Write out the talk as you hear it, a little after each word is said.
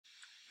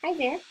Hi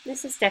there,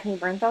 this is Stephanie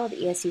Bernthal with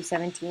ESU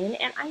 17,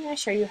 and I'm going to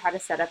show you how to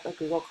set up a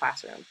Google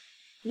Classroom.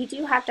 You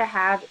do have to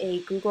have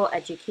a Google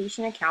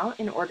Education account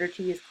in order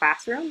to use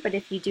Classroom, but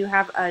if you do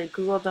have a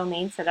Google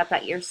domain set up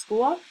at your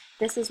school,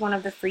 this is one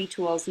of the free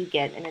tools you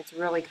get, and it's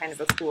really kind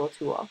of a cool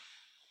tool.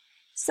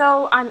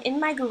 So I'm in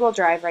my Google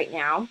Drive right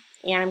now,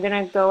 and I'm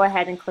going to go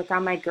ahead and click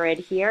on my grid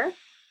here.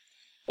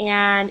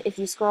 And if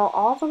you scroll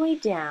all the way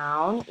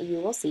down, you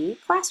will see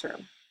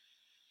Classroom.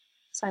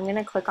 So I'm going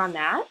to click on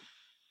that.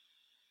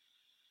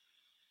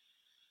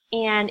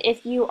 And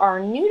if you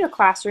are new to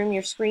Classroom,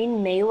 your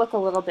screen may look a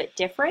little bit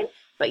different,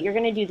 but you're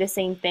going to do the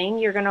same thing.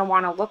 You're going to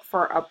want to look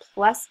for a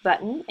plus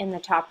button in the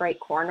top right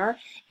corner,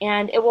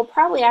 and it will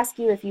probably ask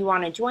you if you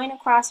want to join a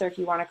class or if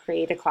you want to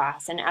create a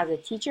class. And as a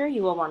teacher,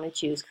 you will want to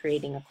choose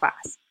creating a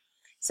class.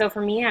 So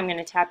for me, I'm going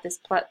to tap this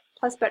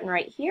plus button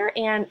right here,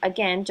 and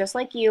again, just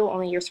like you,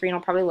 only your screen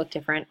will probably look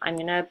different, I'm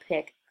going to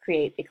pick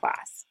create a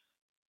class.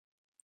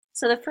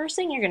 So the first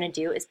thing you're going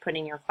to do is put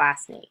in your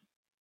class name.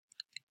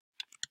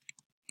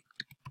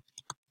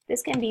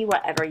 This can be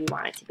whatever you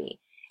want it to be.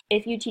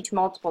 If you teach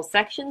multiple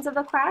sections of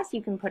the class,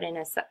 you can put in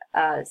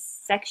a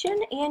section,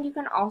 and you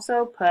can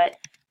also put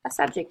a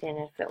subject in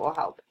if it will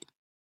help.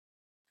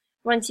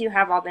 Once you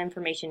have all the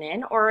information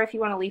in, or if you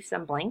want to leave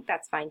some blank,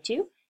 that's fine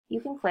too, you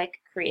can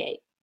click Create.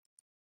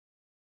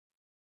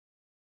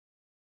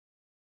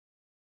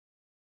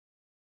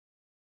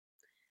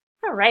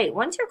 All right,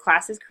 once your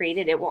class is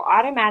created, it will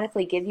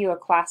automatically give you a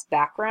class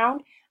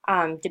background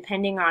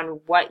depending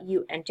on what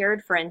you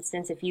entered. For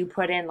instance, if you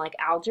put in like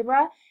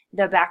algebra,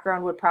 the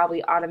background would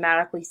probably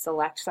automatically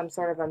select some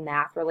sort of a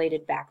math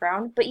related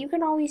background, but you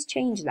can always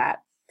change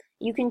that.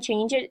 You can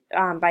change it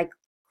by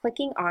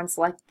clicking on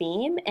Select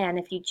Theme, and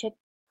if you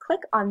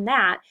click on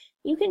that,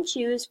 you can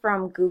choose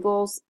from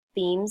Google's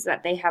themes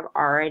that they have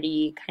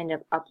already kind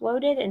of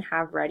uploaded and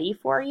have ready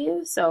for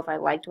you. So if I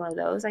liked one of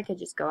those, I could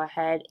just go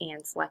ahead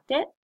and select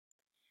it.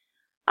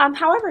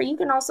 However, you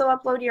can also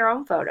upload your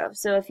own photo.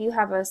 So if you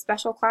have a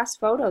special class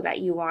photo that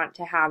you want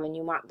to have and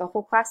you want the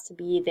whole class to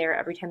be there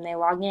every time they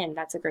log in,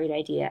 that's a great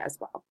idea as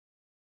well.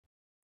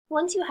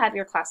 Once you have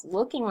your class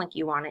looking like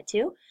you want it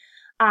to,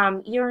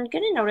 you're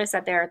going to notice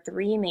that there are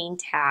three main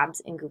tabs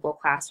in Google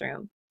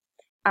Classroom.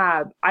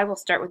 I will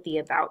start with the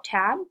About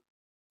tab.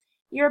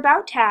 Your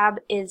About tab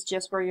is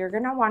just where you're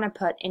going to want to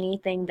put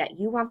anything that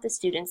you want the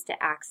students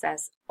to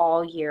access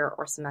all year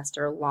or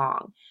semester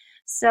long.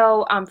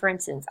 So, for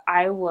instance,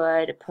 I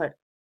would put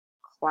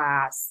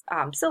class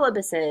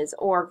syllabuses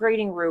or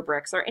grading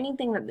rubrics or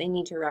anything that they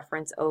need to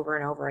reference over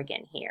and over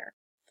again here.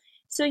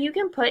 So you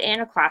can put in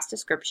a class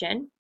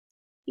description,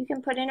 you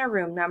can put in a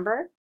room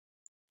number.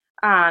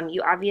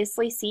 You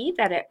obviously see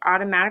that it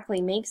automatically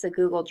makes a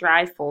Google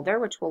Drive folder,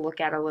 which we'll look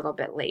at a little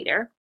bit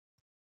later.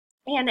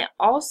 And it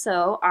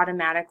also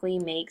automatically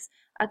makes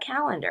a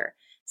calendar.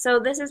 So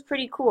this is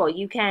pretty cool.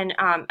 You can,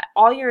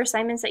 all your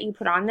assignments that you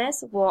put on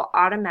this will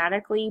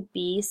automatically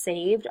be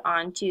saved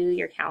onto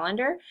your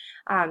calendar.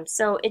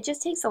 So it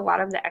just takes a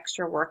lot of the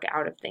extra work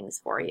out of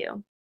things for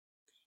you.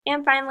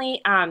 And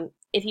finally,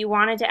 if you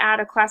wanted to add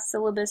a class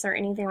syllabus or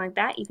anything like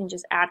that, you can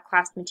just add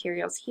class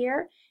materials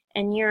here.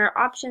 And your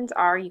options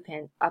are you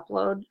can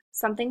upload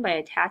something by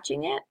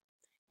attaching it.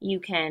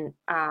 You can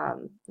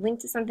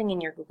link to something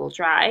in your Google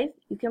Drive.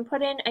 You can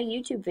put in a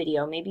YouTube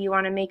video. Maybe you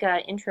want to make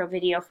an intro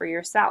video for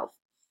yourself.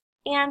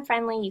 And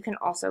finally, you can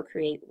also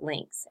create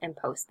links and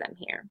post them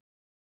here.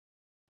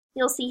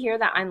 You'll see here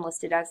that I'm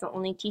listed as the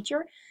only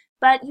teacher,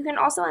 but you can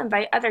also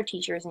invite other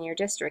teachers in your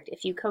district.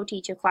 If you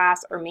co-teach a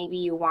class, or maybe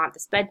you want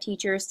the SPED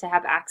teachers to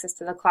have access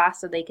to the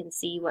class so they can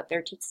see what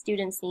their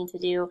students need to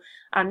do,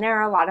 there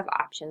are a lot of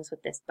options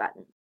with this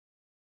button.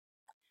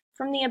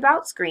 From the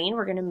About screen,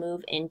 we're going to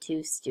move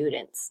into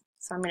Students.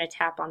 So I'm going to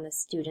tap on the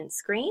Student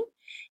screen,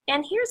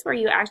 and here's where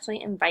you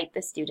actually invite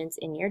the students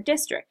in your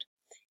district.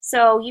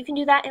 So you can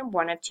do that in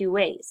one of two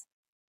ways.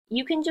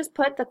 You can just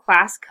put the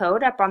class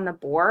code up on the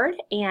board,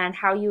 and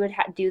how you would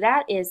do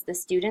that is the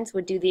students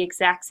would do the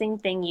exact same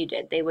thing you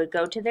did. They would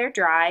go to their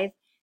drive,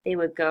 they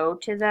would go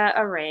to the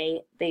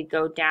array, they'd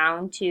go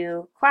down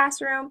to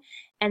Classroom,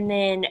 and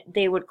then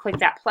they would click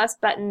that plus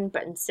button,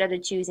 but instead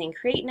of choosing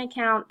create an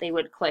account, they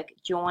would click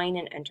join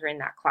and enter in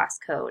that class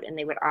code, and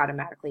they would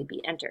automatically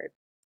be entered.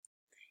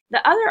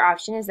 The other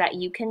option is that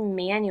you can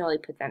manually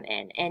put them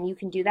in, and you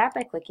can do that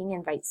by clicking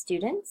invite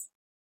students.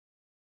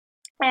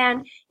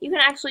 And you can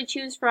actually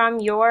choose from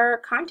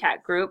your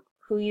contact group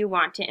who you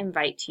want to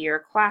invite to your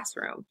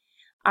classroom.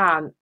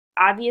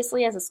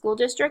 Obviously, as a school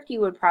district,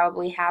 you would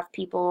probably have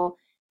people,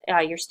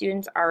 your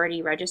students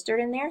already registered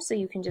in there, so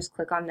you can just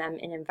click on them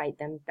and invite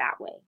them that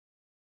way.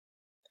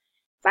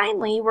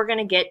 Finally, we're going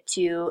to get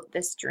to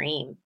the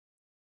stream.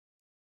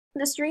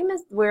 The stream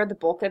is where the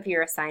bulk of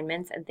your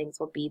assignments and things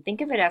will be.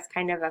 Think of it as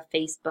kind of a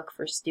Facebook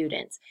for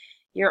students.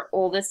 Your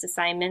oldest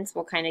assignments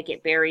will kind of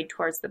get buried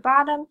towards the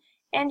bottom,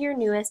 and your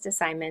newest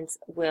assignments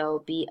will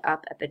be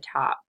up at the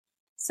top.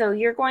 So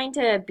you're going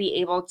to be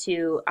able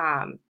to,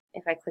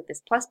 if I click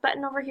this plus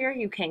button over here,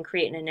 you can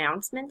create an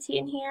announcement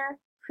in here,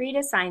 create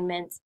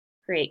assignments,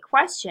 create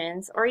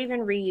questions, or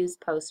even reuse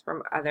posts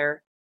from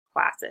other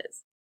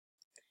classes.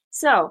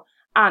 So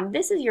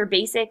this is your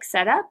basic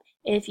setup.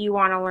 If you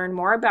want to learn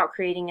more about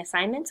creating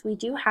assignments, we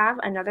do have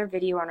another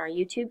video on our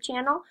YouTube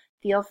channel.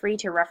 Feel free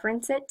to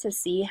reference it to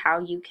see how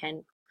you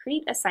can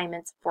create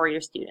assignments for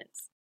your students.